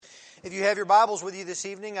If you have your Bibles with you this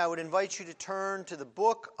evening, I would invite you to turn to the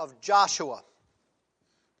book of Joshua.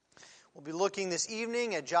 We'll be looking this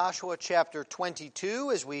evening at Joshua chapter 22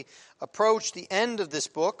 as we approach the end of this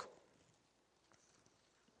book.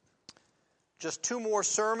 Just two more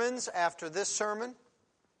sermons after this sermon,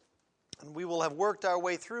 and we will have worked our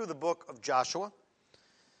way through the book of Joshua.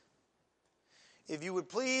 If you would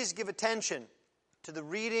please give attention to the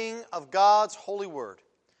reading of God's holy word.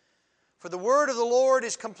 For the word of the Lord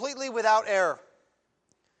is completely without error.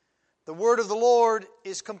 The word of the Lord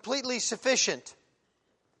is completely sufficient.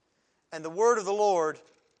 And the word of the Lord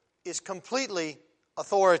is completely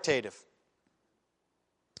authoritative.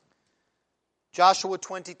 Joshua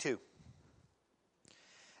 22.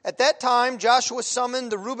 At that time, Joshua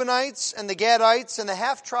summoned the Reubenites and the Gadites and the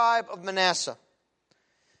half-tribe of Manasseh,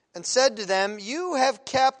 and said to them, "You have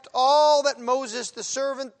kept all that Moses, the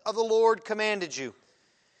servant of the Lord, commanded you,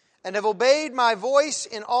 and have obeyed my voice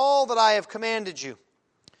in all that I have commanded you.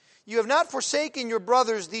 You have not forsaken your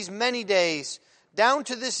brothers these many days, down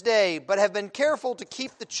to this day, but have been careful to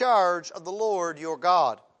keep the charge of the Lord your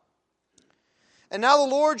God. And now the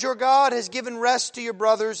Lord your God has given rest to your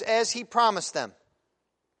brothers as he promised them.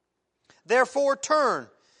 Therefore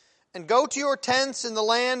turn and go to your tents in the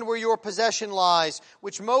land where your possession lies,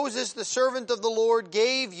 which Moses, the servant of the Lord,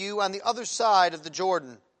 gave you on the other side of the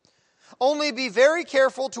Jordan. Only be very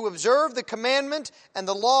careful to observe the commandment and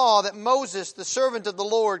the law that Moses, the servant of the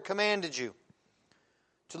Lord, commanded you.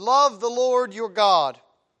 To love the Lord your God,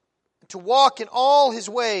 and to walk in all his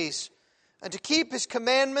ways, and to keep his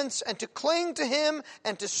commandments, and to cling to him,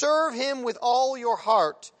 and to serve him with all your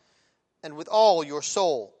heart and with all your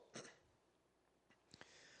soul."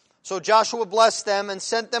 So Joshua blessed them and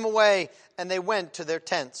sent them away, and they went to their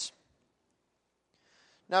tents.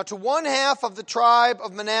 Now to one half of the tribe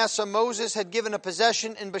of Manasseh Moses had given a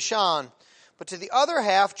possession in Bashan, but to the other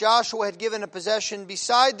half Joshua had given a possession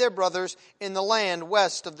beside their brothers in the land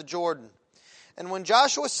west of the Jordan. And when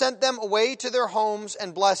Joshua sent them away to their homes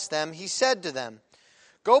and blessed them, he said to them,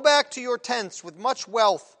 "Go back to your tents with much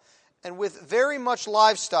wealth and with very much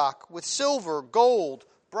livestock, with silver, gold,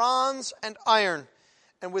 bronze, and iron,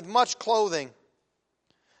 and with much clothing.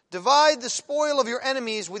 Divide the spoil of your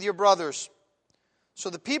enemies with your brothers." So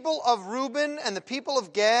the people of Reuben and the people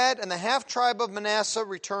of Gad and the half-tribe of Manasseh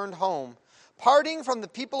returned home, parting from the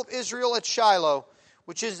people of Israel at Shiloh,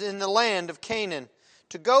 which is in the land of Canaan,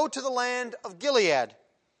 to go to the land of Gilead,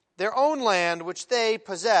 their own land which they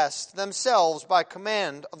possessed themselves by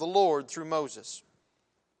command of the Lord through Moses.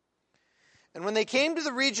 And when they came to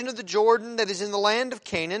the region of the Jordan that is in the land of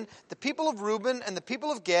Canaan, the people of Reuben and the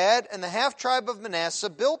people of Gad and the half-tribe of Manasseh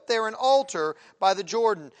built there an altar by the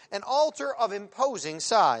Jordan, an altar of imposing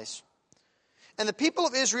size. And the people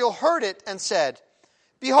of Israel heard it and said,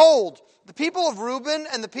 "Behold, the people of Reuben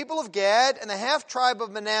and the people of Gad and the half-tribe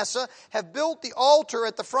of Manasseh have built the altar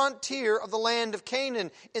at the frontier of the land of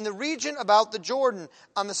Canaan, in the region about the Jordan,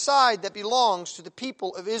 on the side that belongs to the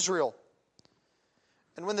people of Israel."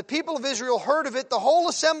 And when the people of Israel heard of it, the whole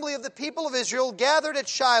assembly of the people of Israel gathered at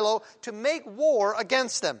Shiloh to make war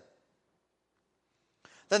against them.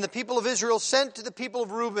 Then the people of Israel sent to the people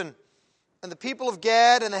of Reuben and the people of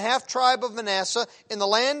Gad and the half-tribe of Manasseh in the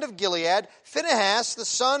land of Gilead, Phinehas, the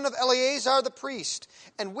son of Eleazar the priest,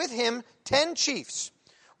 and with him 10 chiefs,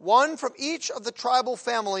 one from each of the tribal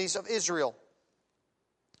families of Israel,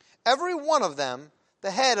 every one of them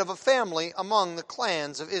the head of a family among the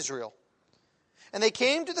clans of Israel. And they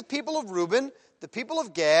came to the people of Reuben, the people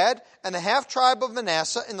of Gad, and the half-tribe of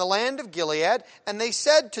Manasseh in the land of Gilead, and they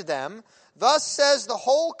said to them, "Thus says the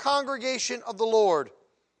whole congregation of the Lord,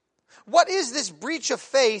 what is this breach of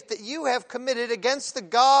faith that you have committed against the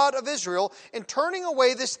God of Israel in turning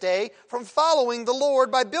away this day from following the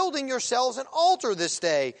Lord by building yourselves an altar this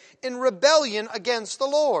day in rebellion against the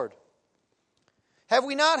Lord? Have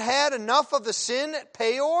we not had enough of the sin at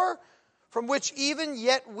Peor, from which even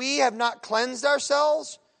yet we have not cleansed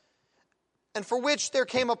ourselves, and for which there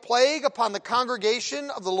came a plague upon the congregation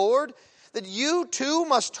of the Lord, that you too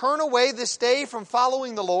must turn away this day from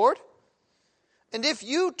following the Lord? And if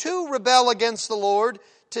you too rebel against the Lord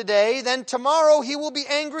today, then tomorrow he will be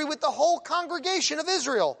angry with the whole congregation of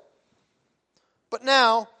Israel. But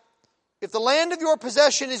now, if the land of your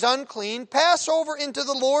possession is unclean, pass over into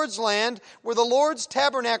the Lord's land where the Lord's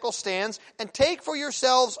tabernacle stands, and take for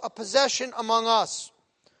yourselves a possession among us.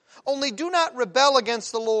 Only do not rebel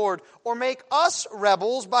against the Lord, or make us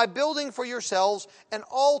rebels by building for yourselves an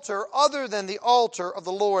altar other than the altar of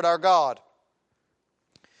the Lord our God.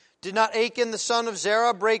 Did not Achan the son of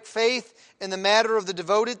Zerah break faith in the matter of the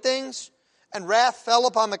devoted things, and wrath fell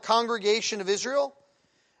upon the congregation of Israel?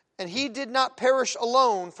 and he did not perish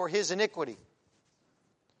alone for his iniquity.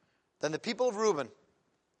 Then the people of Reuben,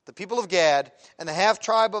 the people of Gad, and the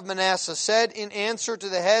half-tribe of Manasseh said in answer to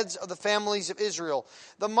the heads of the families of Israel,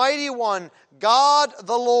 "The mighty one, God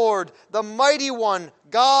the Lord, the mighty one,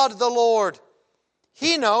 God the Lord.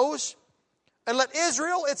 He knows, and let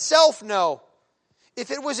Israel itself know. If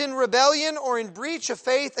it was in rebellion or in breach of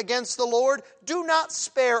faith against the Lord, do not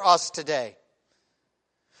spare us today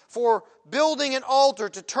for building an altar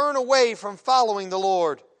to turn away from following the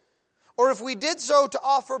Lord. Or if we did so to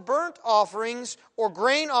offer burnt offerings or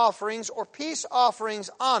grain offerings or peace offerings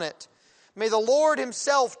on it, may the Lord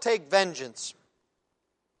himself take vengeance.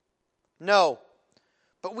 No,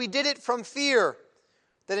 but we did it from fear,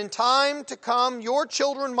 that in time to come your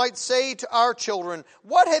children might say to our children,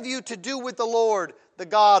 'What have you to do with the Lord, the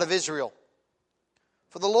God of Israel?'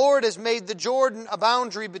 For the Lord has made the Jordan a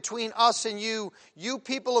boundary between us and you, you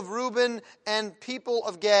people of Reuben and people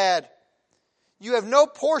of Gad. You have no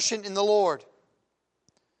portion in the Lord.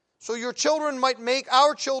 So your children might make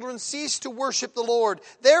our children cease to worship the Lord.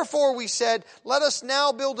 Therefore we said, let us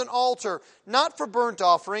now build an altar, not for burnt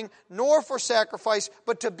offering, nor for sacrifice,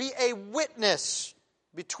 but to be a witness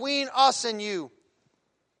between us and you,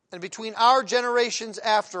 and between our generations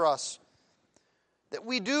after us, that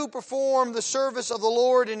we do perform the service of the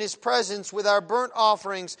Lord in his presence with our burnt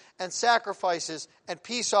offerings and sacrifices and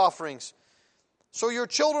peace offerings. So your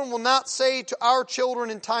children will not say to our children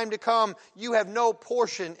in time to come, 'You have no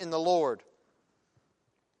portion in the Lord.'"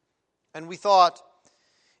 And we thought,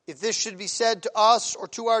 if this should be said to us or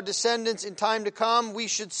to our descendants in time to come, we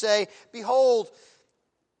should say, "Behold,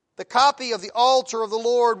 the copy of the altar of the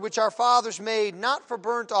Lord which our fathers made, not for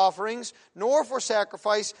burnt offerings, nor for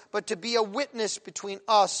sacrifice, but to be a witness between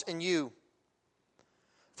us and you.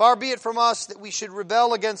 Far be it from us that we should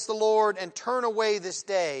rebel against the Lord and turn away this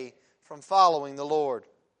day from following the Lord,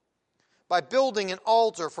 by building an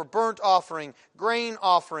altar for burnt offering, grain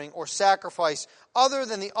offering, or sacrifice, other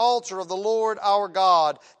than the altar of the Lord our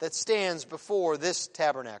God that stands before this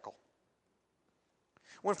tabernacle."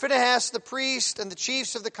 When Phinehas the priest and the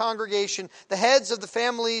chiefs of the congregation, the heads of the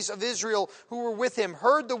families of Israel who were with him,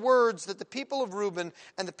 heard the words that the people of Reuben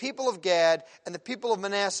and the people of Gad and the people of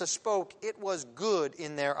Manasseh spoke, it was good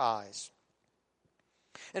in their eyes.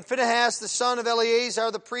 And Phinehas the son of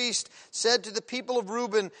Eleazar the priest said to the people of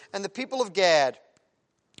Reuben and the people of Gad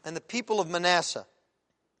and the people of Manasseh,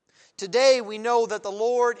 "Today we know that the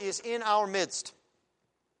Lord is in our midst,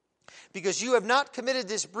 because you have not committed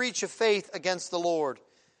this breach of faith against the Lord.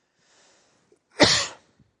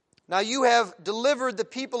 Now you have delivered the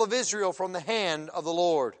people of Israel from the hand of the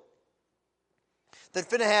Lord." Then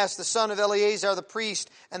Phinehas the son of Eleazar the priest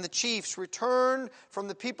and the chiefs returned from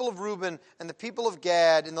the people of Reuben and the people of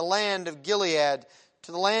Gad in the land of Gilead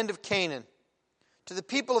to the land of Canaan, to the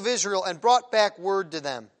people of Israel, and brought back word to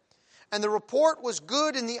them. And the report was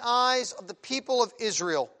good in the eyes of the people of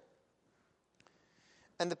Israel.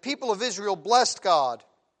 And the people of Israel blessed God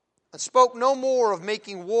and spoke no more of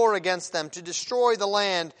making war against them to destroy the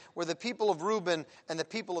land where the people of Reuben and the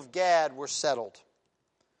people of Gad were settled.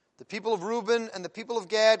 The people of Reuben and the people of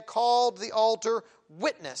Gad called the altar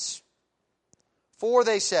Witness, for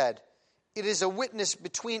they said, "It is a witness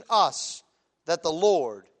between us that the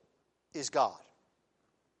Lord is God."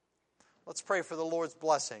 Let's pray for the Lord's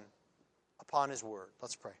blessing upon his word.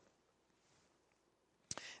 Let's pray.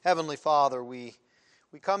 Heavenly Father, we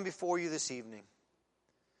come before you this evening,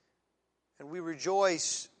 and we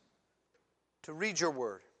rejoice to read your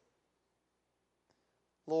word.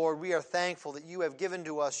 Lord, we are thankful that you have given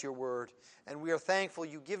to us your word, and we are thankful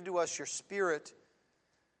you give to us your Spirit,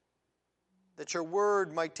 that your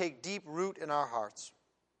word might take deep root in our hearts.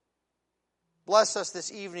 Bless us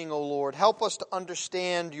this evening, O Lord. Help us to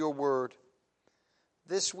understand your word.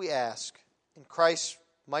 This we ask in Christ's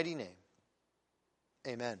mighty name.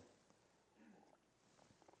 Amen.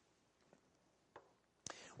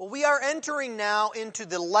 Well, we are entering now into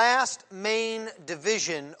the last main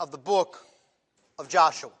division of the book of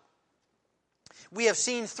Joshua. We have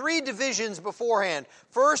seen three divisions beforehand.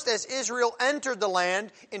 First, as Israel entered the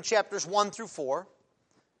land in chapters 1 through 4.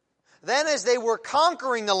 Then as they were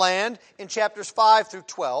conquering the land in chapters 5 through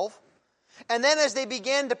 12. And then as they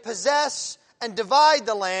began to possess and divide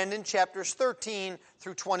the land in chapters 13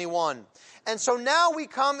 through 21. And so now we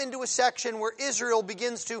come into a section where Israel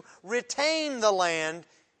begins to retain the land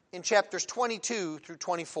in chapters 22 through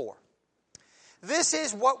 24. This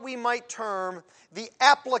is what we might term the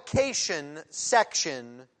application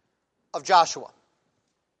section of Joshua.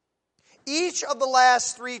 Each of the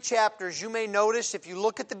last 3 chapters, you may notice if you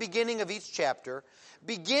look at the beginning of each chapter,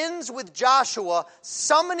 begins with Joshua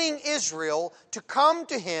summoning Israel to come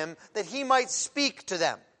to him that he might speak to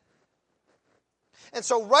them. And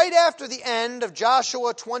so right after the end of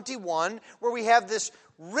Joshua 21, where we have this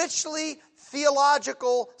richly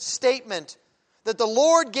theological statement that the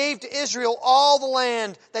Lord gave to Israel all the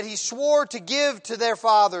land that he swore to give to their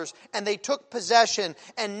fathers, and they took possession,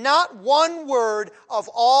 and not one word of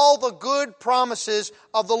all the good promises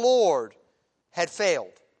of the Lord had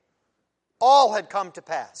failed. All had come to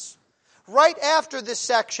pass. Right after this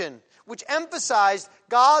section, which emphasized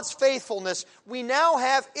God's faithfulness, we now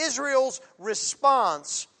have Israel's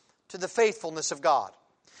response to the faithfulness of God.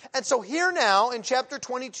 And so here now, in chapter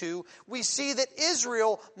 22, we see that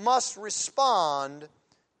Israel must respond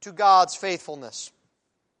to God's faithfulness.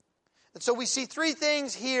 And so we see 3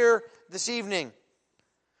 things here this evening.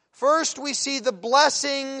 First, we see the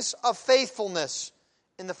blessings of faithfulness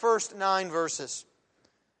in the first 9 verses.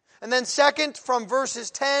 And then second, from verses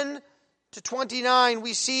 10 to 29,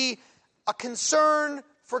 we see a concern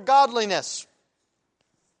for godliness.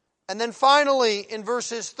 And then finally, in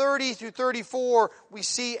verses 30 through 34, we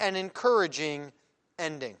see an encouraging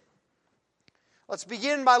ending. Let's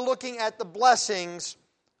begin by looking at the blessings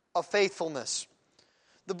of faithfulness.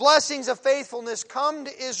 The blessings of faithfulness come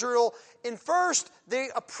to Israel in first, the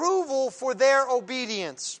approval for their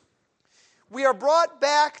obedience. We are brought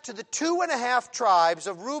back to the 2.5 tribes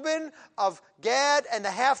of Reuben, of Gad, and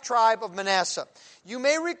the half tribe of Manasseh. You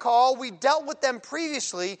may recall we dealt with them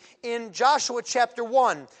previously in Joshua chapter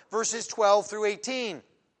 1, verses 12 through 18.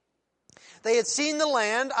 They had seen the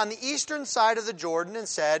land on the eastern side of the Jordan and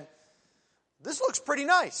said, "This looks pretty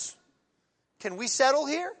nice. Can we settle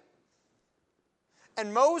here?"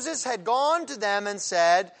 And Moses had gone to them and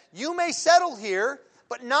said, "You may settle here,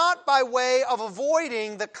 but not by way of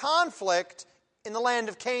avoiding the conflict in the land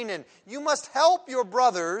of Canaan. You must help your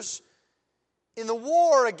brothers in the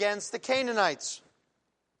war against the Canaanites."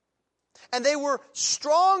 And they were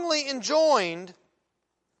strongly enjoined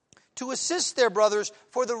to assist their brothers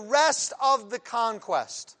for the rest of the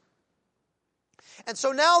conquest. And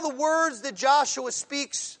so now the words that Joshua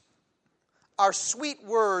speaks are sweet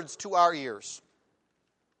words to our ears.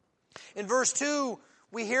 In verse 2,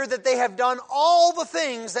 we hear that they have done all the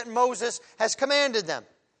things that Moses has commanded them.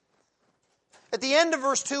 At the end of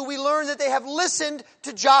verse 2, we learn that they have listened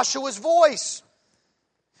to Joshua's voice.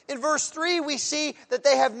 In verse 3, we see that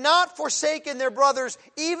they have not forsaken their brothers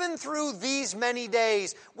even through these many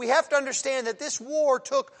days. We have to understand that this war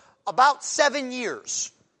took about 7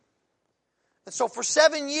 years. And so for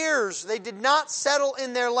 7 years, they did not settle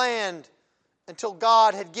in their land until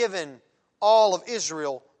God had given all of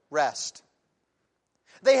Israel rest.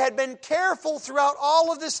 They had been careful throughout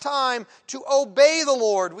all of this time to obey the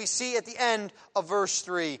Lord, we see at the end of verse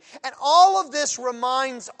 3. And all of this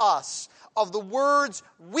reminds us of the words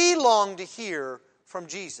we long to hear from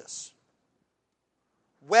Jesus.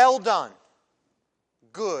 "Well done,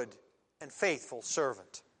 good and faithful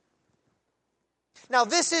servant." Now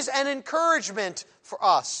this is an encouragement for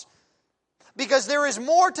us, because there is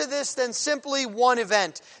more to this than simply one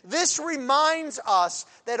event. This reminds us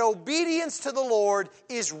that obedience to the Lord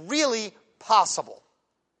is really possible.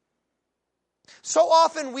 So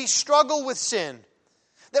often we struggle with sin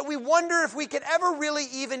that we wonder if we can ever really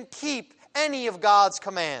even keep any of God's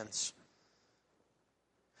commands.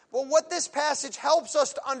 Well, what this passage helps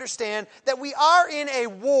us to understand that we are in a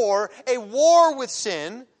war with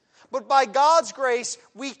sin, but by God's grace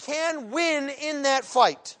we can win in that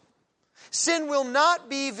fight. Sin will not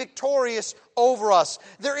be victorious over us.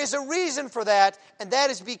 There is a reason for that, and that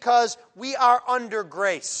is because we are under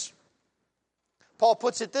grace. Paul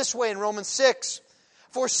puts it this way in Romans 6,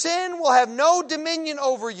 "For sin will have no dominion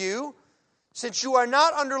over you, since you are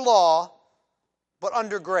not under law, but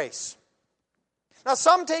under grace." Now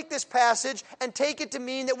some take this passage and take it to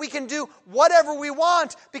mean that we can do whatever we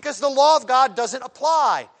want because the law of God doesn't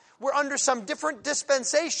apply. We're under some different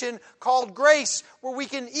dispensation called grace, where we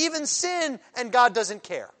can even sin and God doesn't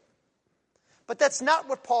care. But that's not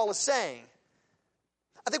what Paul is saying.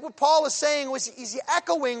 I think what Paul is saying was he's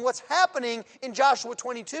echoing what's happening in Joshua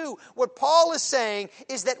 22. What Paul is saying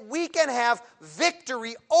is that we can have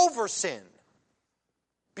victory over sin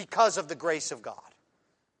because of the grace of God.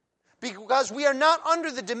 Because we are not under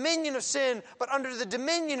the dominion of sin, but under the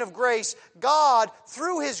dominion of grace, God,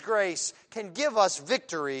 through His grace, can give us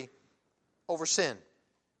victory over sin.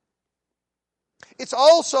 It's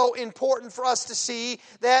also important for us to see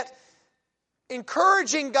that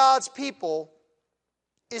encouraging God's people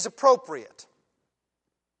is appropriate.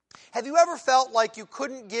 Have you ever felt like you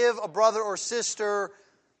couldn't give a brother or sister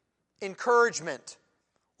encouragement,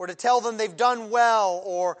 or to tell them they've done well,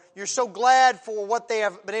 or you're so glad for what they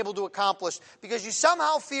have been able to accomplish, because you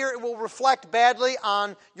somehow fear it will reflect badly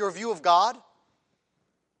on your view of God?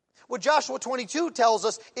 What Joshua 22 tells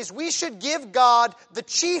us is we should give God the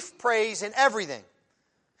chief praise in everything.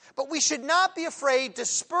 But we should not be afraid to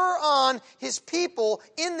spur on His people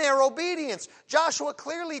in their obedience. Joshua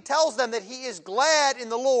clearly tells them that he is glad in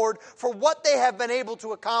the Lord for what they have been able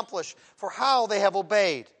to accomplish, for how they have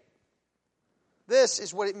obeyed. This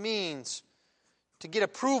is what it means to get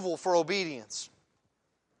approval for obedience.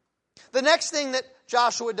 The next thing that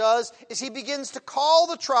Joshua does is he begins to call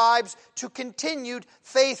the tribes to continued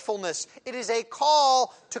faithfulness. It is a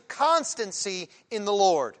call to constancy in the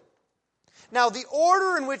Lord. Now, the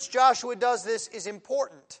order in which Joshua does this is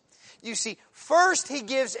important. You see, first he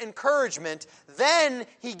gives encouragement, then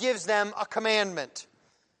he gives them a commandment.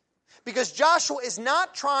 Because Joshua is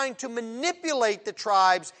not trying to manipulate the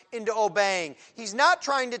tribes into obeying. He's not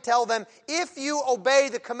trying to tell them, if you obey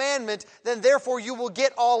the commandment, then therefore you will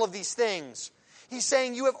get all of these things. He's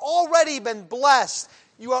saying, you have already been blessed.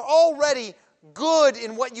 You are already good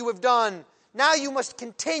in what you have done. Now you must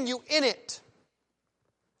continue in it.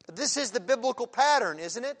 This is the biblical pattern,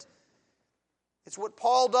 isn't it? It's what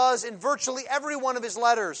Paul does in virtually every one of his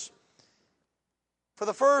letters. For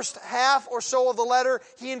the first half or so of the letter,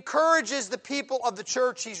 he encourages the people of the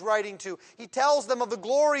church he's writing to. He tells them of the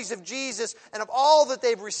glories of Jesus and of all that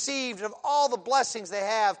they've received and of all the blessings they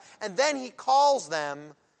have. And then he calls them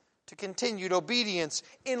to continued obedience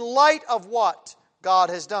in light of what God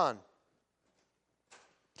has done.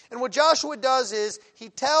 And what Joshua does is he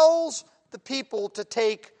tells the people to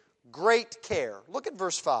take great care. Look at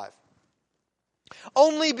verse 5.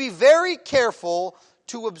 Only be very careful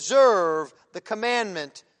to observe the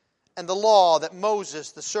commandment and the law that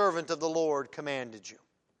Moses, the servant of the Lord, commanded you.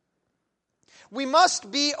 We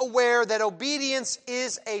must be aware that obedience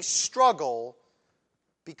is a struggle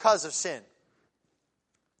because of sin.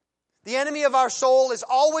 The enemy of our soul is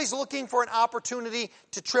always looking for an opportunity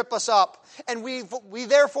to trip us up. And we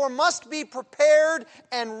therefore must be prepared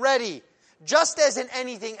and ready, just as in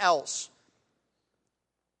anything else.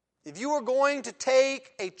 If you were going to take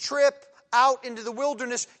a trip out into the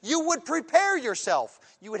wilderness, you would prepare yourself.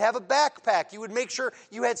 You would have a backpack. You would make sure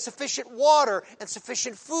you had sufficient water and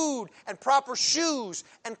sufficient food and proper shoes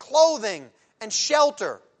and clothing and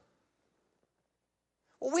shelter.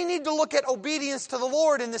 Well, we need to look at obedience to the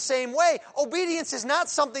Lord in the same way. Obedience is not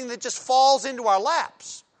something that just falls into our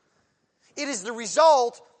laps. It is the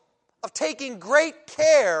result of taking great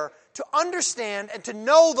care to understand and to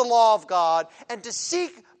know the law of God and to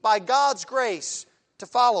seek by God's grace to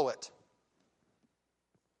follow it.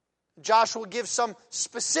 Joshua gives some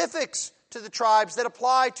specifics to the tribes that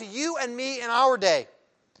apply to you and me in our day.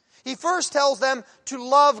 He first tells them to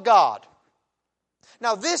love God.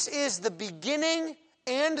 Now, this is the beginning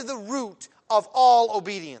and the root of all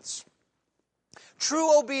obedience.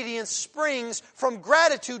 True obedience springs from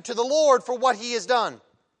gratitude to the Lord for what He has done.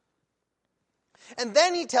 And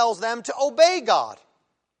then he tells them to obey God,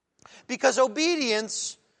 because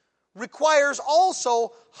obedience requires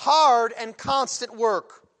also hard and constant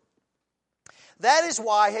work. That is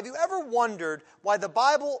why, have you ever wondered why the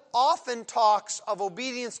Bible often talks of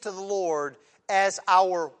obedience to the Lord as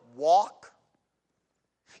our walk?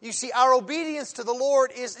 You see, our obedience to the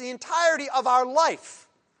Lord is the entirety of our life.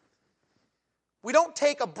 We don't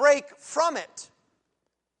take a break from it.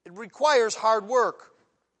 It requires hard work.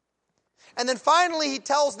 And then finally, he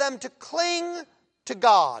tells them to cling to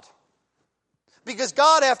God. Because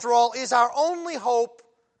God, after all, is our only hope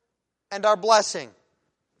and our blessing.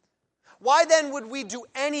 Why then would we do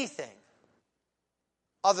anything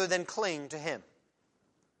other than cling to Him?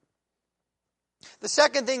 The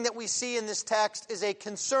second thing that we see in this text is a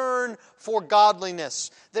concern for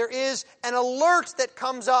godliness. There is an alert that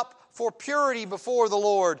comes up for purity before the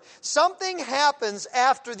Lord. Something happens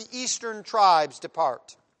after the eastern tribes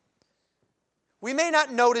depart. We may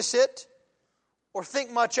not notice it or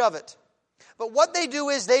think much of it. But what they do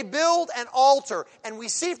is they build an altar. And we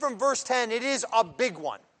see from verse 10, it is a big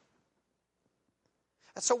one.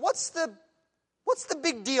 And so what's the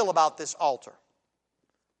big deal about this altar?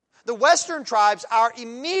 The western tribes are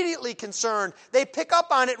immediately concerned. They pick up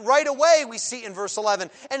on it right away, we see in verse 11.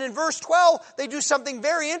 And in verse 12, they do something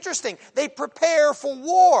very interesting. They prepare for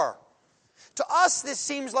war. To us, this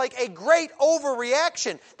seems like a great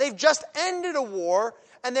overreaction. They've just ended a war,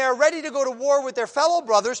 and they are ready to go to war with their fellow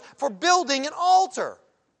brothers for building an altar.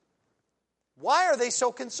 Why are they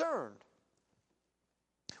so concerned?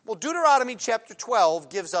 Well, Deuteronomy chapter 12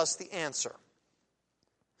 gives us the answer.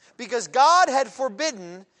 Because God had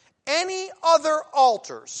forbidden any other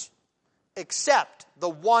altars except the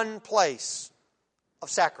one place of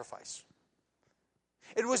sacrifice.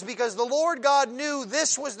 It was because the Lord God knew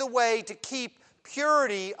this was the way to keep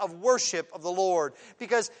purity of worship of the Lord.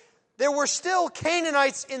 Because there were still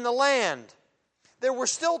Canaanites in the land. There were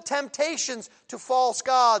still temptations to false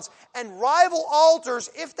gods. And rival altars,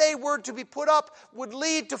 if they were to be put up, would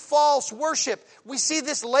lead to false worship. We see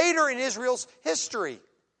this later in Israel's history.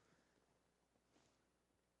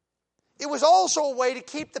 It was also a way to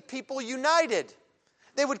keep the people united.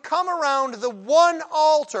 They would come around the one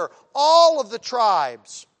altar, all of the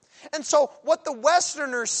tribes. And so what the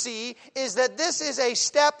Westerners see is that this is a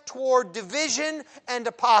step toward division and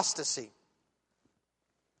apostasy.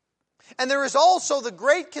 And there is also the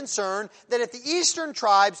great concern that if the eastern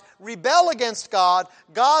tribes rebel against God,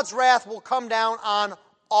 God's wrath will come down on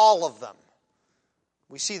all of them.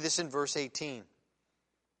 We see this in verse 18.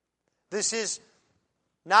 This is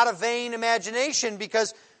not a vain imagination,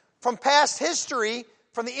 because from past history,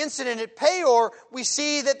 from the incident at Peor, we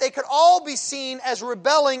see that they could all be seen as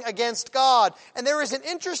rebelling against God. And there is an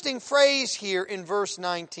interesting phrase here in verse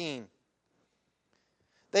 19.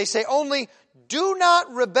 They say, only do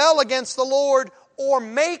not rebel against the Lord or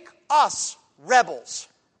make us rebels.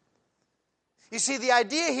 You see, the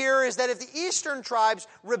idea here is that if the eastern tribes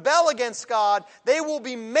rebel against God, they will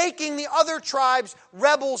be making the other tribes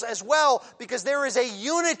rebels as well, because there is a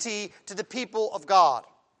unity to the people of God.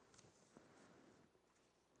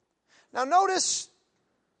 Now notice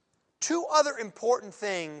two other important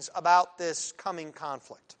things about this coming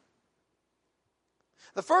conflict.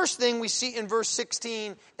 The first thing we see in verse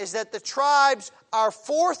 16 is that the tribes are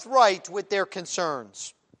forthright with their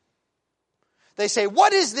concerns. They say,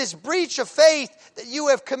 what is this breach of faith that you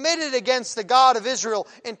have committed against the God of Israel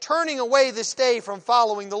in turning away this day from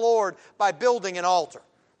following the Lord by building an altar?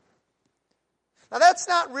 Now that's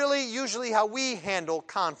not really usually how we handle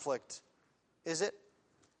conflict, is it?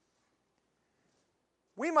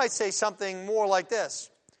 We might say something more like this.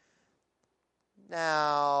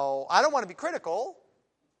 Now, I don't want to be critical,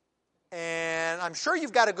 and I'm sure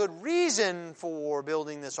you've got a good reason for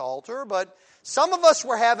building this altar, but some of us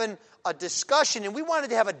were having a discussion, and we wanted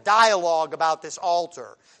to have a dialogue about this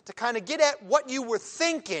altar to kind of get at what you were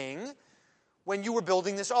thinking when you were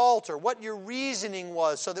building this altar, what your reasoning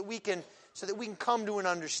was, so that we can come to an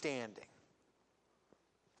understanding.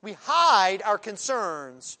 We hide our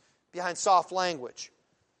concerns behind soft language.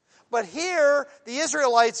 But here, the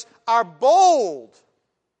Israelites are bold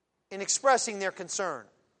in expressing their concern.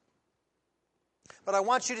 But I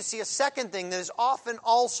want you to see a second thing that is often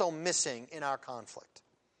also missing in our conflict.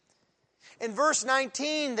 In verse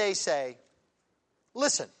 19, they say,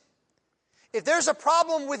 listen, if there's a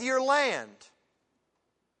problem with your land,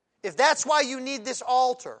 if that's why you need this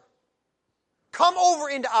altar, come over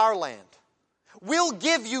into our land. We'll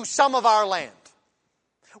give you some of our land.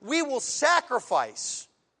 We will sacrifice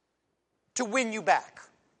to win you back.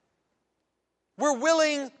 We're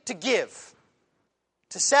willing to give,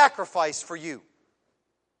 to sacrifice for you.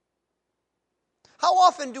 How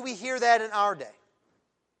often do we hear that in our day?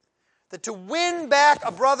 That to win back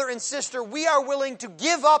a brother and sister, we are willing to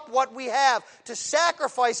give up what we have, to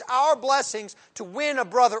sacrifice our blessings to win a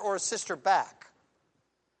brother or a sister back.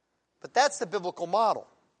 But that's the biblical model.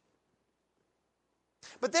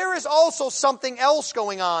 But there is also something else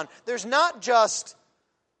going on. There's not just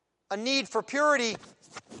a need for purity.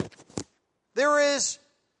 There is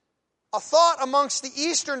a thought amongst the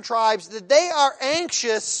eastern tribes that they are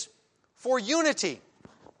anxious for unity.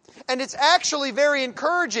 And it's actually very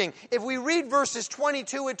encouraging. If we read verses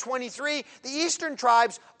 22 and 23, the eastern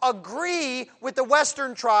tribes agree with the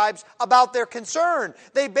western tribes about their concern.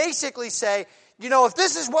 They basically say, you know, if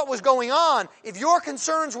this is what was going on, if your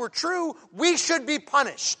concerns were true, we should be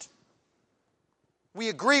punished. We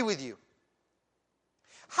agree with you.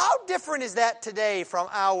 How different is that today from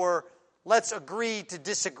our let's agree to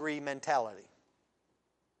disagree mentality?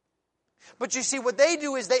 But you see, what they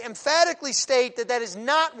do is they emphatically state that that is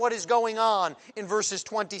not what is going on in verses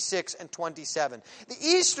 26 and 27. The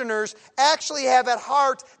Easterners actually have at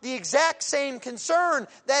heart the exact same concern.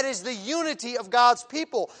 That is the unity of God's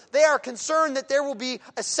people. They are concerned that there will be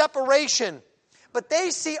a separation. But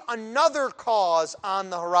they see another cause on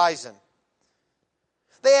the horizon.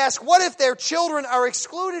 They ask, what if their children are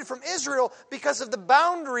excluded from Israel because of the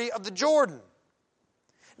boundary of the Jordan?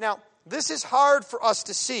 Now, this is hard for us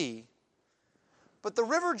to see, but the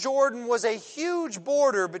River Jordan was a huge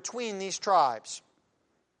border between these tribes.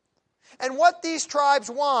 And what these tribes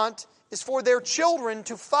want is for their children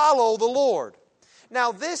to follow the Lord.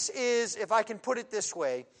 Now, this is, if I can put it this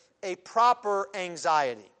way, a proper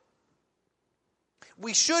anxiety.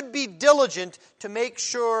 We should be diligent to make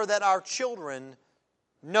sure that our children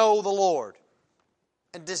know the Lord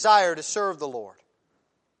and desire to serve the Lord.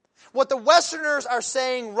 What the Westerners are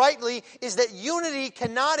saying rightly is that unity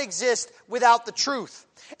cannot exist without the truth.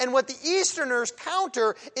 And what the Easterners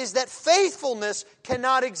counter is that faithfulness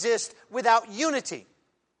cannot exist without unity.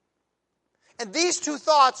 And these two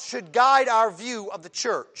thoughts should guide our view of the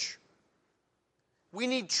church. We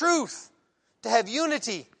need truth to have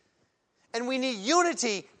unity, and we need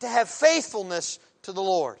unity to have faithfulness to the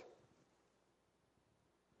Lord.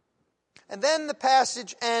 And then the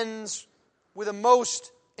passage ends with a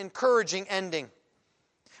most encouraging ending.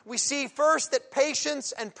 We see first that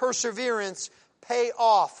patience and perseverance pay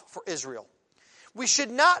off for Israel. We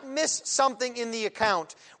should not miss something in the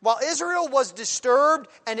account. While Israel was disturbed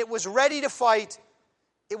and it was ready to fight,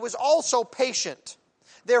 it was also patient.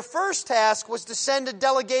 Their first task was to send a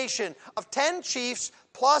delegation of 10 chiefs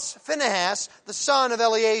plus Phinehas, the son of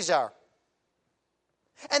Eleazar.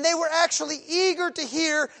 And they were actually eager to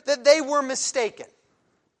hear that they were mistaken.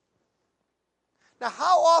 Now,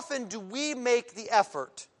 how often do we make the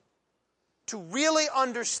effort to really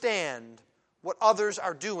understand what others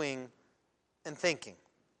are doing and thinking?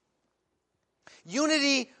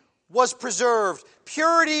 Unity was preserved.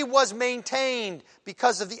 Purity was maintained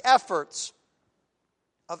because of the efforts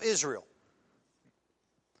of Israel.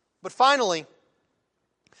 But finally,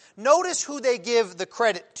 notice who they give the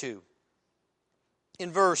credit to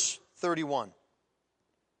in verse 31.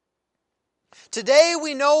 Today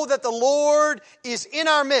we know that the Lord is in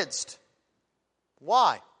our midst.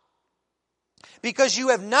 Why? Because you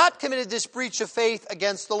have not committed this breach of faith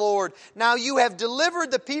against the Lord. Now you have delivered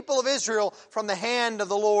the people of Israel from the hand of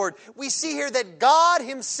the Lord. We see here that God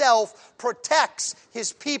Himself protects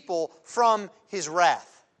His people from His wrath.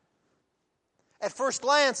 At first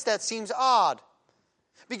glance, that seems odd,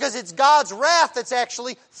 because it's God's wrath that's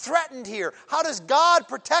actually threatened here. How does God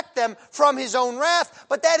protect them from His own wrath?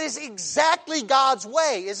 But that is exactly God's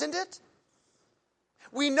way, isn't it?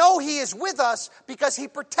 We know He is with us because He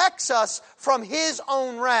protects us from His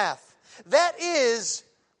own wrath. That is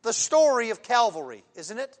the story of Calvary,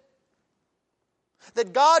 isn't it?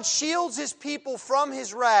 That God shields His people from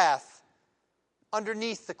His wrath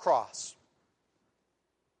underneath the cross.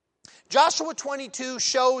 Joshua 22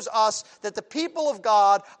 shows us that the people of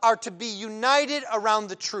God are to be united around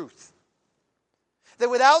the truth. That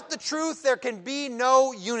without the truth there can be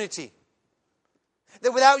no unity.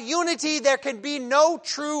 That without unity there can be no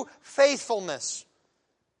true faithfulness.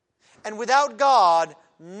 And without God,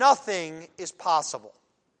 nothing is possible.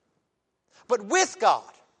 But with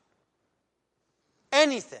God,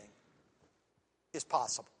 anything is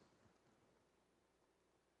possible.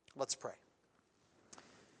 Let's pray.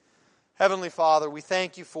 Heavenly Father, we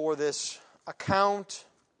thank You for this account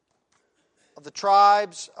of the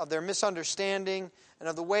tribes, of their misunderstanding, and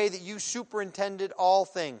of the way that You superintended all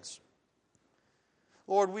things.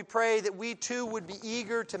 Lord, we pray that we too would be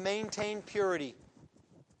eager to maintain purity,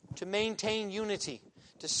 to maintain unity,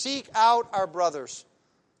 to seek out our brothers,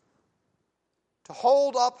 to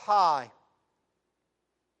hold up high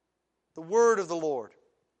the word of the Lord.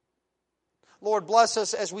 Lord, bless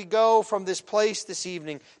us as we go from this place this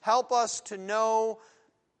evening. Help us to know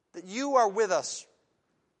that You are with us,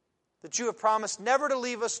 that You have promised never to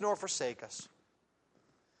leave us nor forsake us.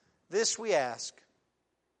 This we ask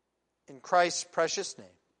in Christ's precious name.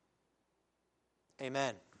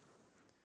 Amen.